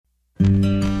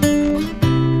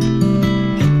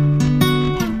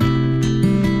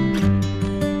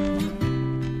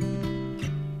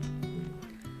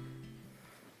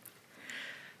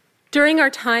During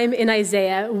our time in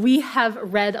Isaiah, we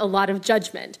have read a lot of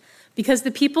judgment because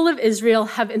the people of Israel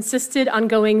have insisted on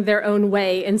going their own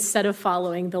way instead of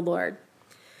following the Lord.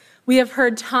 We have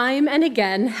heard time and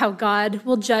again how God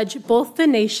will judge both the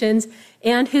nations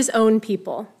and his own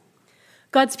people.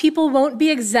 God's people won't be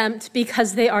exempt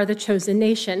because they are the chosen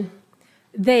nation.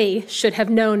 They should have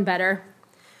known better.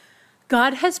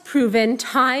 God has proven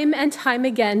time and time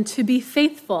again to be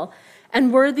faithful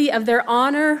and worthy of their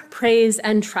honor, praise,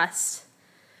 and trust.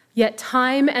 Yet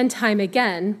time and time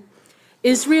again,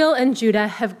 Israel and Judah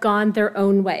have gone their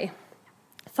own way,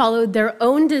 followed their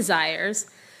own desires,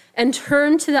 and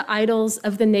turned to the idols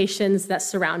of the nations that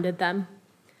surrounded them.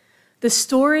 The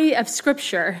story of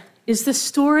Scripture is the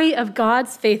story of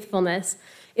God's faithfulness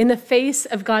in the face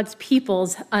of God's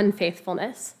people's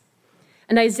unfaithfulness.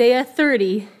 And Isaiah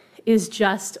 30 is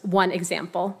just one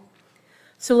example.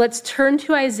 So let's turn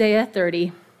to Isaiah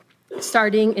 30,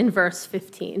 starting in verse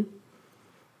 15.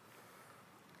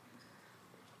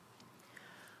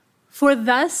 For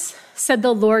thus said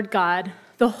the Lord God,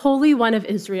 the Holy One of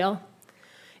Israel,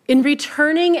 in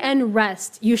returning and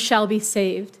rest you shall be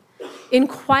saved. In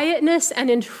quietness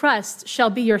and in trust shall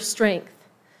be your strength.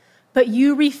 But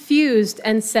you refused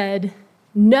and said,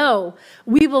 no,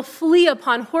 we will flee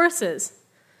upon horses.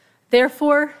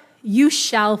 Therefore, you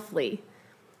shall flee.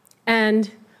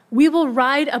 And we will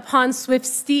ride upon swift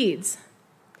steeds.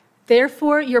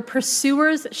 Therefore, your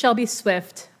pursuers shall be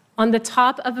swift on the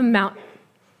top of a mountain.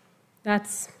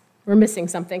 We're missing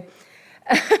something.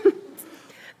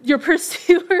 Your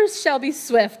pursuers shall be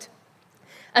swift.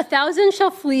 1,000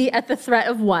 shall flee at the threat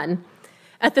of one.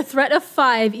 At the threat of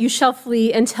 5, you shall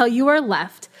flee until you are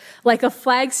left, like a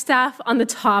flagstaff on the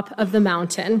top of the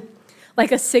mountain,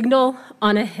 like a signal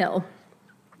on a hill.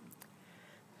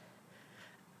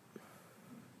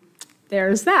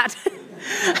 There's that.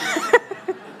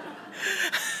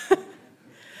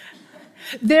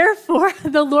 Therefore,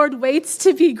 the Lord waits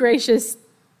to be gracious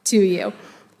to you.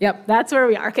 Yep, that's where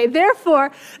we are. Okay,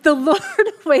 therefore, the Lord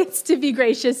waits to be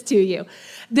gracious to you.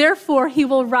 Therefore, he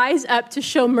will rise up to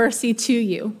show mercy to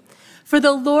you. For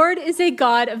the Lord is a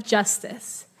God of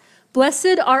justice.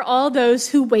 Blessed are all those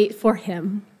who wait for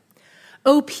him.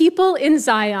 O people in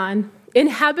Zion,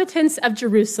 inhabitants of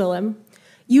Jerusalem,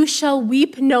 you shall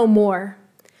weep no more.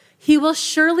 He will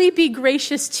surely be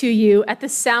gracious to you at the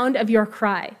sound of your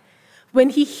cry. When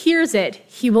he hears it,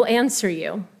 he will answer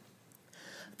you.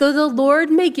 Though the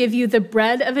Lord may give you the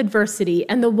bread of adversity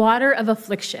and the water of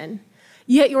affliction,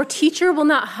 yet your teacher will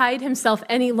not hide himself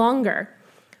any longer,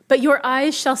 but your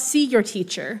eyes shall see your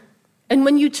teacher. And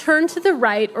when you turn to the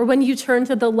right or when you turn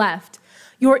to the left,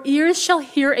 your ears shall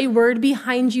hear a word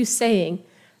behind you saying,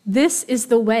 this is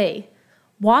the way,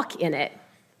 walk in it.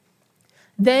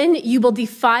 Then you will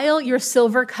defile your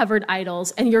silver-covered idols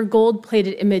and your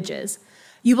gold-plated images.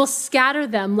 You will scatter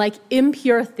them like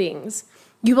impure things.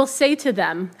 You will say to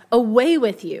them, away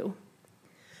with you.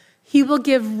 He will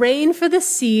give rain for the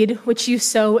seed which you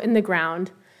sow in the ground,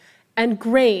 and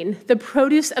grain, the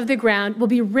produce of the ground, will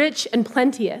be rich and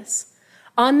plenteous.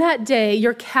 On that day,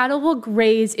 your cattle will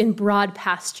graze in broad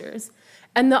pastures,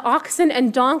 and the oxen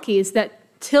and donkeys that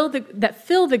fill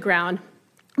the ground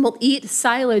will eat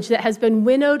silage that has been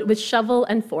winnowed with shovel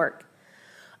and fork.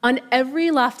 On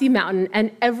every lofty mountain and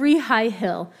every high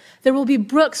hill, there will be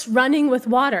brooks running with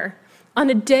water on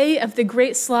a day of the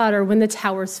great slaughter when the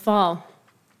towers fall.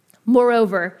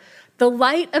 Moreover, the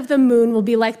light of the moon will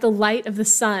be like the light of the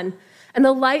sun, and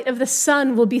the light of the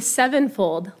sun will be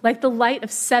sevenfold, like the light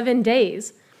of 7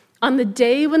 days, on the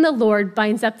day when the Lord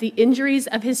binds up the injuries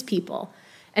of his people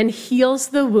and heals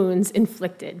the wounds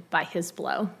inflicted by his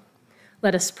blow.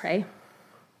 Let us pray.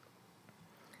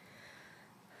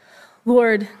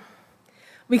 Lord,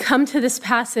 we come to this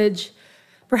passage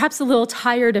perhaps a little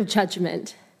tired of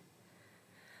judgment.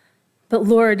 But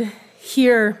Lord,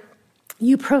 here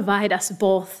you provide us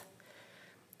both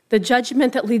the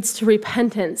judgment that leads to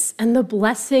repentance and the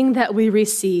blessing that we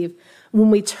receive when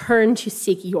we turn to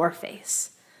seek your face.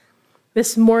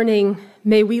 This morning,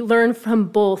 may we learn from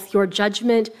both your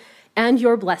judgment and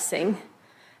your blessing,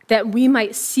 that we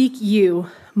might seek you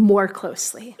more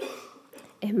closely.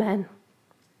 Amen.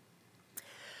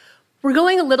 We're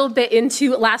going a little bit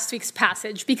into last week's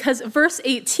passage because verse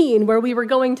 18, where we were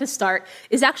going to start,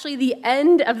 is actually the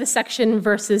end of the section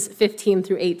verses 15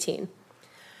 through 18.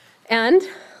 And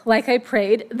like I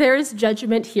prayed, there is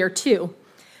judgment here too,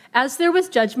 as there was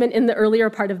judgment in the earlier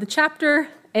part of the chapter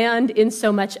and in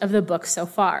so much of the book so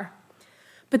far.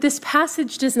 But this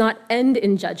passage does not end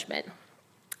in judgment.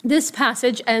 This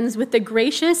passage ends with the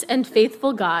gracious and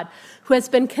faithful God who has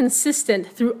been consistent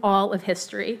through all of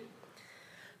history.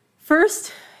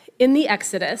 First, in the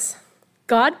Exodus,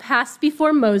 God passed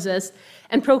before Moses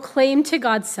and proclaimed to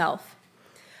God's self.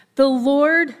 The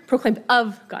Lord proclaimed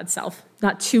of God's self,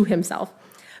 not to himself.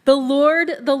 The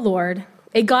Lord,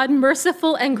 a God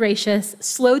merciful and gracious,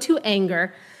 slow to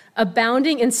anger,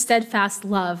 abounding in steadfast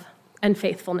love and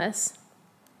faithfulness.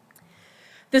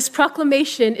 This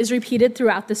proclamation is repeated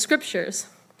throughout the scriptures.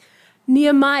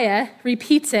 Nehemiah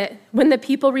repeats it when the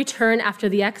people return after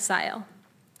the exile.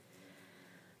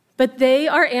 But they,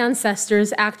 our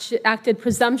ancestors, acted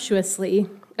presumptuously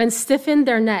and stiffened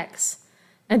their necks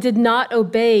and did not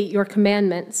obey your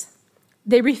commandments.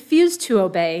 They refused to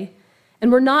obey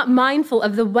and were not mindful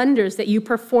of the wonders that you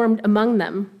performed among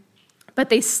them. But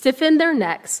they stiffened their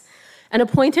necks and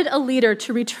appointed a leader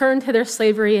to return to their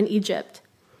slavery in Egypt.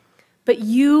 But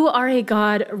you are a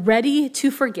God ready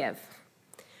to forgive,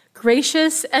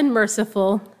 gracious and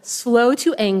merciful, slow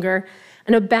to anger,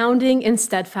 and abounding in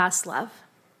steadfast love.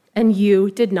 And you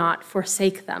did not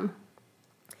forsake them.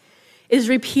 It is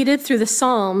repeated through the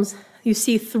Psalms. You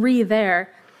see 3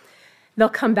 there. They'll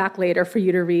come back later for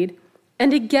you to read.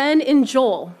 And again in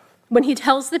Joel, when he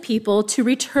tells the people to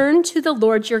return to the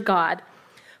Lord your God,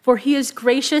 for he is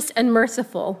gracious and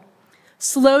merciful,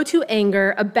 slow to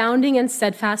anger, abounding in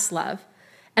steadfast love,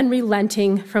 and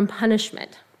relenting from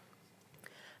punishment.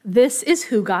 This is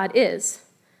who God is.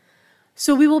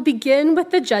 So we will begin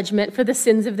with the judgment for the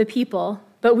sins of the people,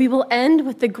 but we will end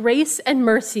with the grace and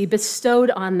mercy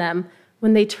bestowed on them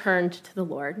when they turned to the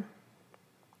Lord.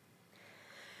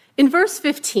 In verse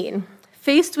 15,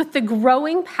 faced with the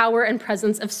growing power and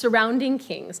presence of surrounding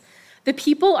kings, the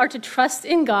people are to trust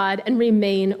in God and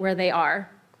remain where they are.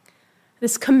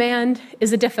 This command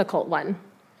is a difficult one.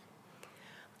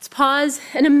 Let's pause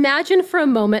and imagine for a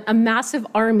moment a massive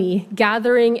army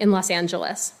gathering in Los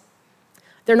Angeles.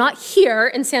 They're not here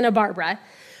in Santa Barbara,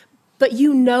 but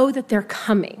you know that they're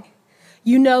coming.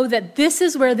 You know that this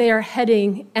is where they are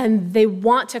heading and they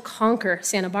want to conquer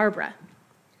Santa Barbara.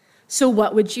 So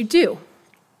what would you do?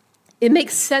 It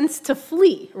makes sense to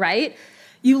flee, right?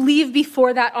 You leave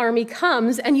before that army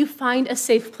comes and you find a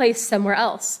safe place somewhere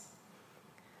else.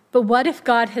 But what if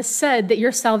God has said that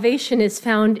your salvation is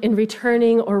found in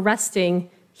returning or resting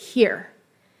here,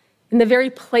 in the very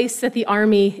place that the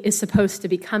army is supposed to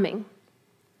be coming?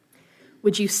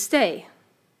 Would you stay?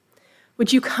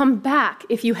 Would you come back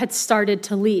if you had started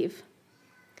to leave?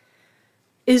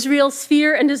 Israel's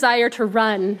fear and desire to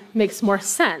run makes more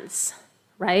sense,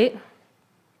 right?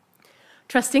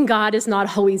 Trusting God is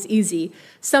not always easy.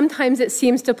 Sometimes it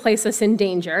seems to place us in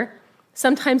danger.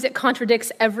 Sometimes it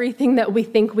contradicts everything that we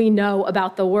think we know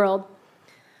about the world.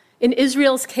 In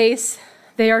Israel's case,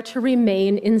 they are to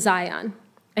remain in Zion,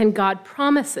 and God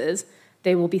promises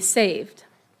they will be saved.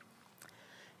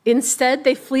 Instead,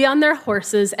 they flee on their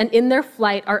horses and in their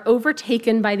flight are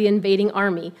overtaken by the invading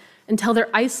army until they're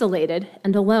isolated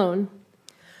and alone.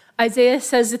 Isaiah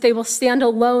says that they will stand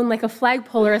alone like a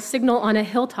flagpole or a signal on a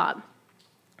hilltop.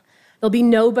 There'll be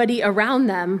nobody around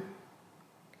them.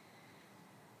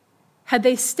 Had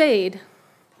they stayed,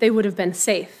 they would have been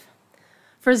safe.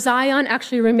 For Zion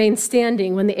actually remained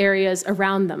standing when the areas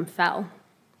around them fell.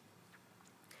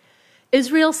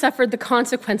 Israel suffered the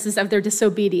consequences of their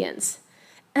disobedience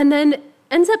and then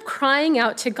ends up crying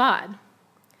out to God.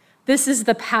 This is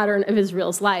the pattern of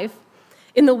Israel's life.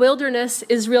 In the wilderness,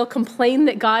 Israel complained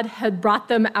that God had brought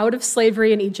them out of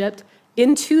slavery in Egypt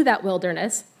into that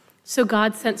wilderness, so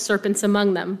God sent serpents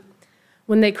among them.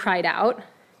 When they cried out,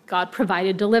 God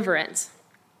provided deliverance.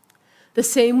 The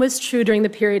same was true during the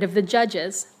period of the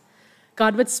judges.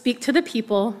 God would speak to the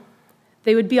people,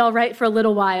 they would be all right for a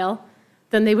little while,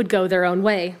 then they would go their own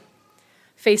way,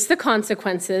 face the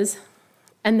consequences,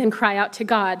 and then cry out to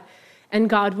God. And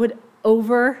God would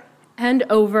over and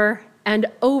over and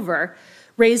over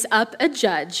raise up a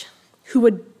judge who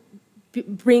would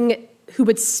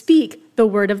speak the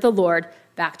word of the Lord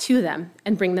back to them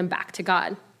and bring them back to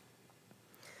God.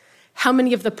 How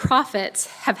many of the prophets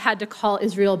have had to call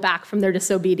Israel back from their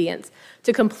disobedience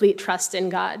to complete trust in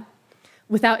God?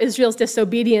 Without Israel's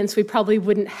disobedience, we probably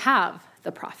wouldn't have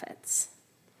the prophets.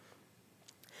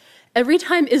 Every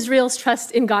time Israel's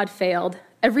trust in God failed,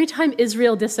 every time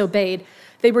Israel disobeyed,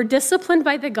 they were disciplined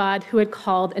by the God who had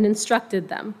called and instructed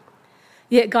them.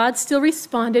 Yet God still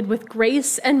responded with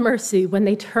grace and mercy when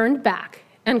they turned back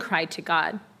and cried to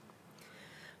God.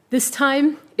 This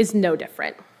time is no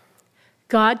different.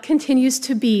 God continues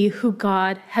to be who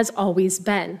God has always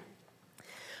been.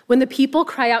 When the people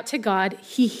cry out to God,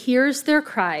 he hears their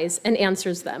cries and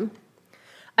answers them.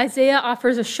 Isaiah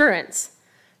offers assurance.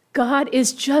 God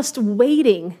is just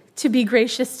waiting to be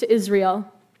gracious to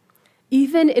Israel,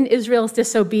 even in Israel's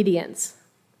disobedience,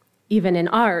 even in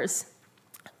ours.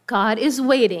 God is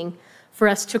waiting for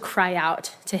us to cry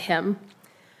out to him.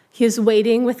 He is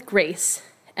waiting with grace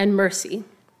and mercy.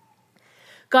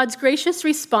 God's gracious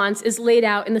response is laid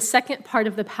out in the second part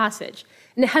of the passage,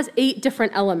 and it has 8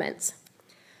 different elements.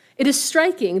 It is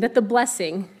striking that the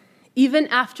blessing, even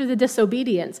after the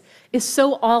disobedience, is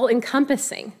so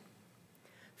all-encompassing.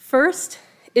 First,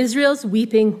 Israel's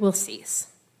weeping will cease.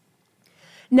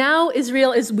 Now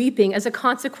Israel is weeping as a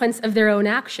consequence of their own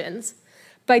actions.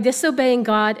 By disobeying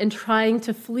God and trying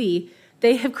to flee,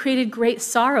 they have created great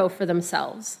sorrow for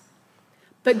themselves.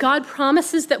 But God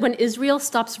promises that when Israel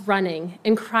stops running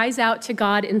and cries out to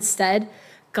God instead,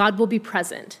 God will be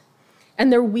present,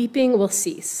 and their weeping will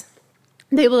cease.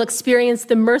 They will experience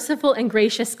the merciful and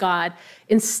gracious God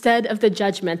instead of the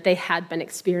judgment they had been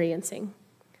experiencing.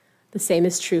 The same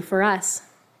is true for us.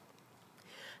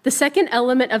 The second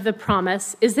element of the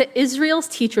promise is that Israel's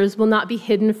teachers will not be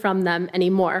hidden from them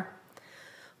anymore.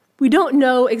 We don't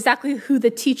know exactly who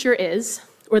the teacher is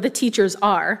or the teachers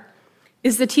are.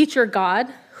 Is the teacher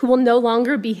God, who will no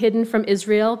longer be hidden from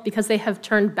Israel because they have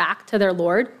turned back to their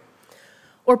Lord?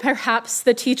 Or perhaps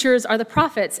the teachers are the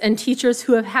prophets and teachers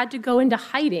who have had to go into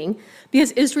hiding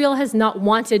because Israel has not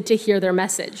wanted to hear their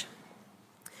message.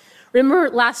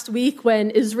 Remember last week when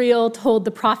Israel told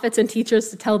the prophets and teachers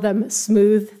to tell them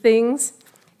smooth things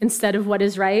instead of what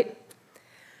is right?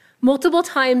 Multiple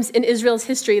times in Israel's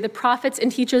history, the prophets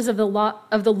and teachers of the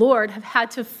Lord have had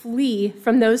to flee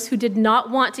from those who did not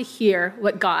want to hear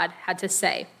what God had to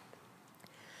say.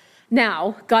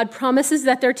 Now, God promises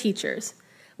that their teachers,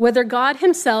 whether God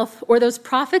himself or those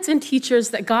prophets and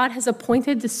teachers that God has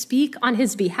appointed to speak on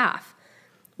his behalf,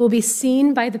 will be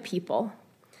seen by the people.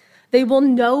 They will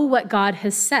know what God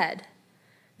has said.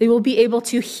 They will be able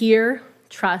to hear,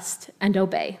 trust, and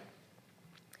obey.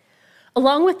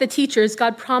 Along with the teachers,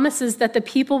 God promises that the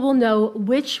people will know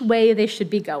which way they should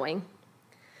be going.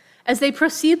 As they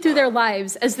proceed through their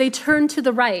lives, as they turn to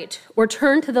the right or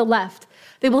turn to the left,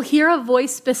 they will hear a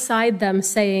voice beside them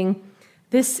saying,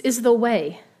 "This is the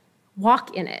way,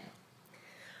 walk in it."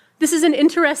 This is an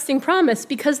interesting promise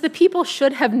because the people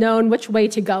should have known which way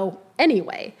to go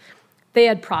anyway. They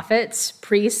had prophets,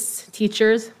 priests,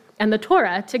 teachers, and the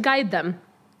Torah to guide them,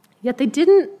 yet they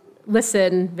didn't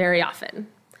listen very often.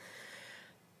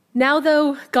 Now,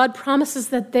 though, God promises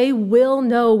that they will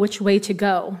know which way to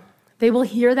go. They will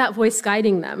hear that voice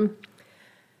guiding them.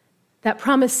 That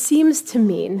promise seems to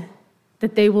mean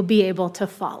that they will be able to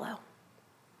follow.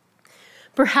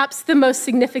 Perhaps the most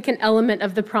significant element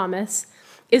of the promise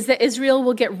is that Israel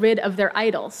will get rid of their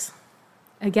idols.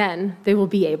 Again, they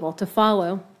will be able to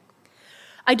follow.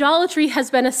 Idolatry has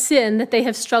been a sin that they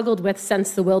have struggled with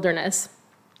since the wilderness.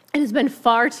 It has been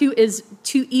far too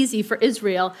easy for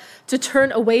Israel to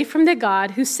turn away from the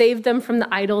God who saved them from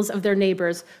the idols of their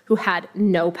neighbors who had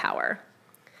no power.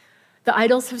 The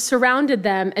idols have surrounded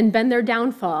them and been their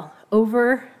downfall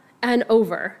over and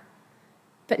over.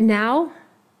 But now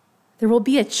there will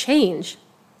be a change.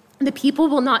 The people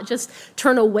will not just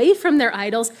turn away from their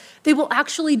idols, they will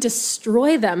actually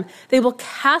destroy them. They will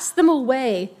cast them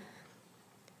away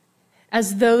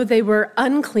as though they were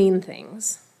unclean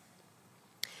things.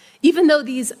 Even though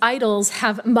these idols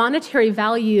have monetary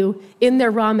value in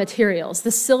their raw materials, the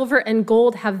silver and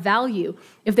gold have value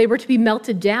if they were to be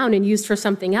melted down and used for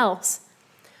something else,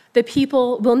 the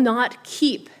people will not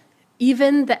keep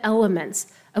even the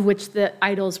elements of which the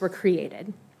idols were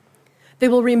created. They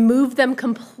will remove them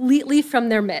completely from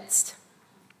their midst.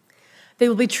 They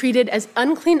will be treated as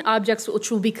unclean objects which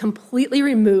will be completely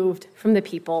removed from the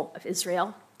people of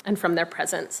Israel and from their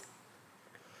presence.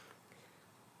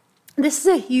 This is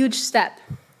a huge step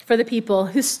for the people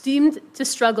who seemed to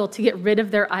struggle to get rid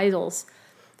of their idols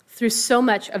through so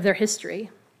much of their history.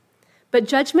 But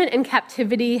judgment and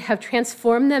captivity have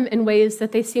transformed them in ways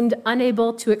that they seemed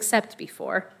unable to accept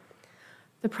before.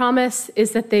 The promise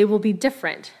is that they will be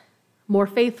different, more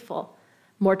faithful,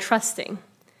 more trusting.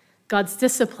 God's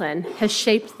discipline has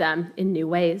shaped them in new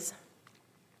ways.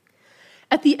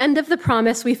 At the end of the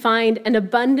promise, we find an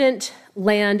abundant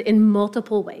land in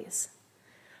multiple ways.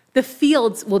 The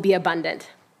fields will be abundant.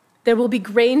 There will be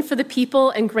grain for the people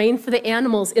and grain for the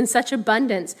animals in such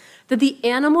abundance that the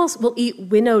animals will eat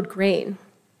winnowed grain.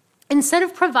 Instead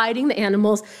of providing the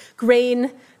animals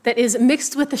grain that is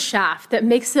mixed with the chaff that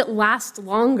makes it last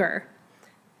longer,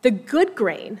 the good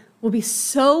grain will be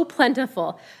so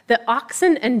plentiful that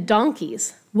oxen and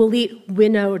donkeys will eat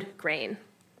winnowed grain.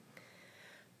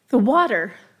 The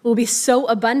water will be so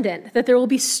abundant that there will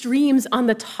be streams on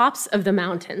the tops of the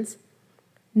mountains.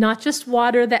 Not just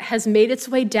water that has made its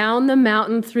way down the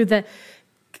mountain through the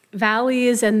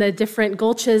valleys and the different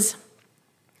gulches,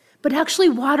 but actually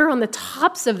water on the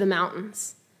tops of the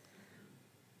mountains.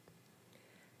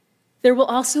 There will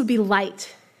also be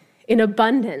light in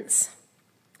abundance.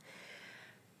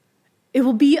 It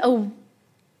will be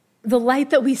the light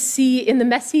that we see in the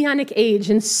Messianic age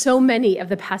in so many of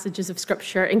the passages of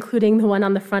Scripture, including the one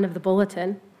on the front of the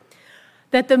bulletin,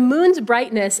 that the moon's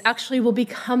brightness actually will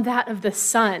become that of the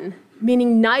sun,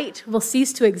 meaning night will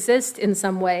cease to exist in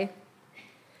some way,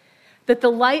 that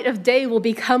the light of day will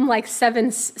become like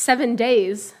seven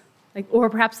days, or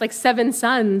perhaps like 7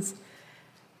 suns,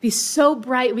 be so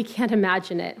bright we can't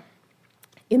imagine it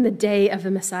in the day of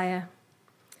the Messiah.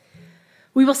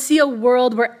 We will see a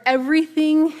world where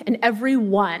everything and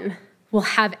everyone will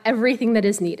have everything that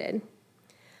is needed.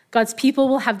 God's people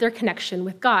will have their connection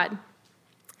with God.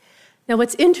 Now,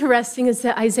 what's interesting is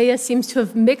that Isaiah seems to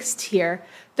have mixed here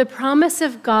the promise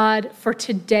of God for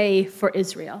today for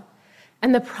Israel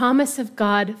and the promise of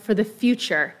God for the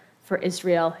future for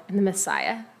Israel in the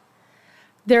Messiah.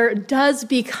 There does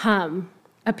become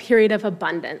a period of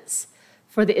abundance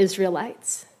for the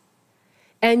Israelites,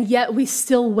 and yet we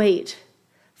still wait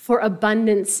for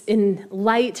abundance in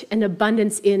light and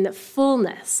abundance in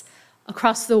fullness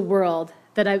across the world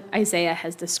that Isaiah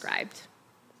has described.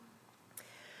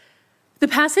 The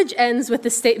passage ends with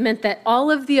the statement that all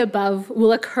of the above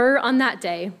will occur on that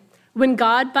day when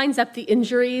God binds up the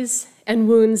injuries and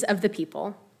wounds of the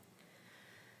people.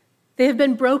 They have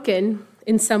been broken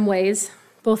in some ways,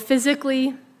 both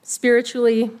physically,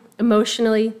 spiritually,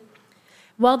 emotionally.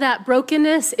 While that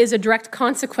brokenness is a direct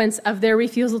consequence of their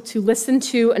refusal to listen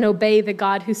to and obey the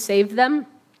God who saved them,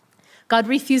 God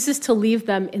refuses to leave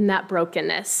them in that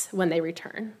brokenness when they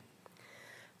return.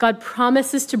 God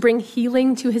promises to bring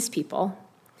healing to his people.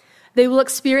 They will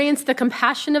experience the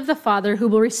compassion of the Father who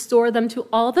will restore them to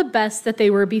all the best that they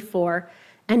were before,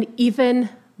 and even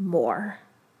more.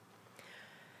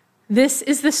 This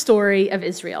is the story of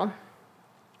Israel.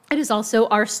 It is also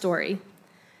our story.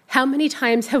 How many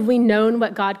times have we known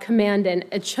what God commanded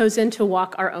and chosen to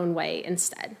walk our own way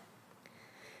instead?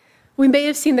 We may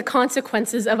have seen the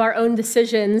consequences of our own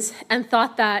decisions and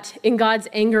thought that in God's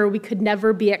anger we could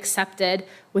never be accepted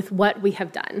with what we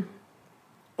have done.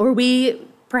 Or we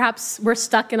perhaps were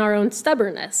stuck in our own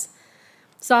stubbornness.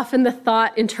 It's often the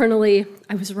thought internally,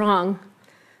 I was wrong.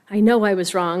 I know I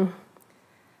was wrong,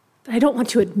 but I don't want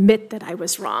to admit that I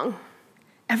was wrong.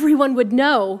 Everyone would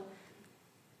know.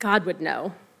 God would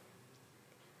know.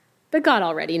 But God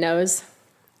already knows.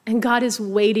 And God is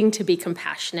waiting to be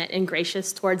compassionate and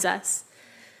gracious towards us,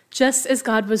 just as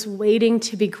God was waiting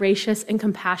to be gracious and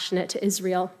compassionate to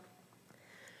Israel.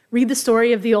 Read the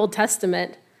story of the Old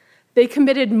Testament. They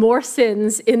committed more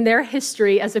sins in their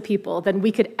history as a people than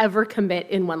we could ever commit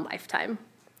in one lifetime.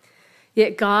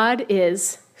 Yet God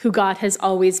is who God has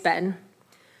always been,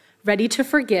 ready to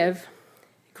forgive,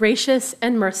 gracious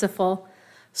and merciful,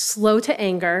 slow to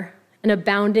anger, and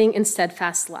abounding in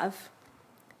steadfast love.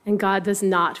 And God does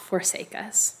not forsake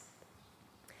us.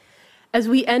 As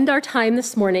we end our time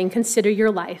this morning, consider your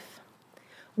life,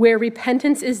 where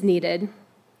repentance is needed,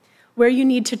 where you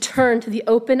need to turn to the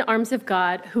open arms of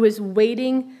God, who is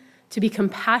waiting to be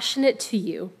compassionate to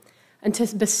you and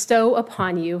to bestow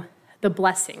upon you the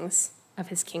blessings of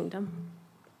his kingdom.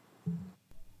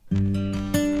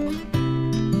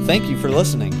 Thank you for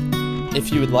listening.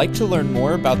 If you would like to learn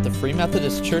more about the Free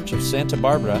Methodist Church of Santa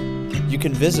Barbara, you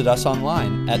can visit us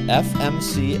online at fmcsb.org.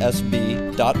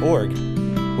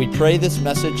 We pray this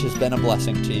message has been a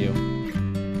blessing to you.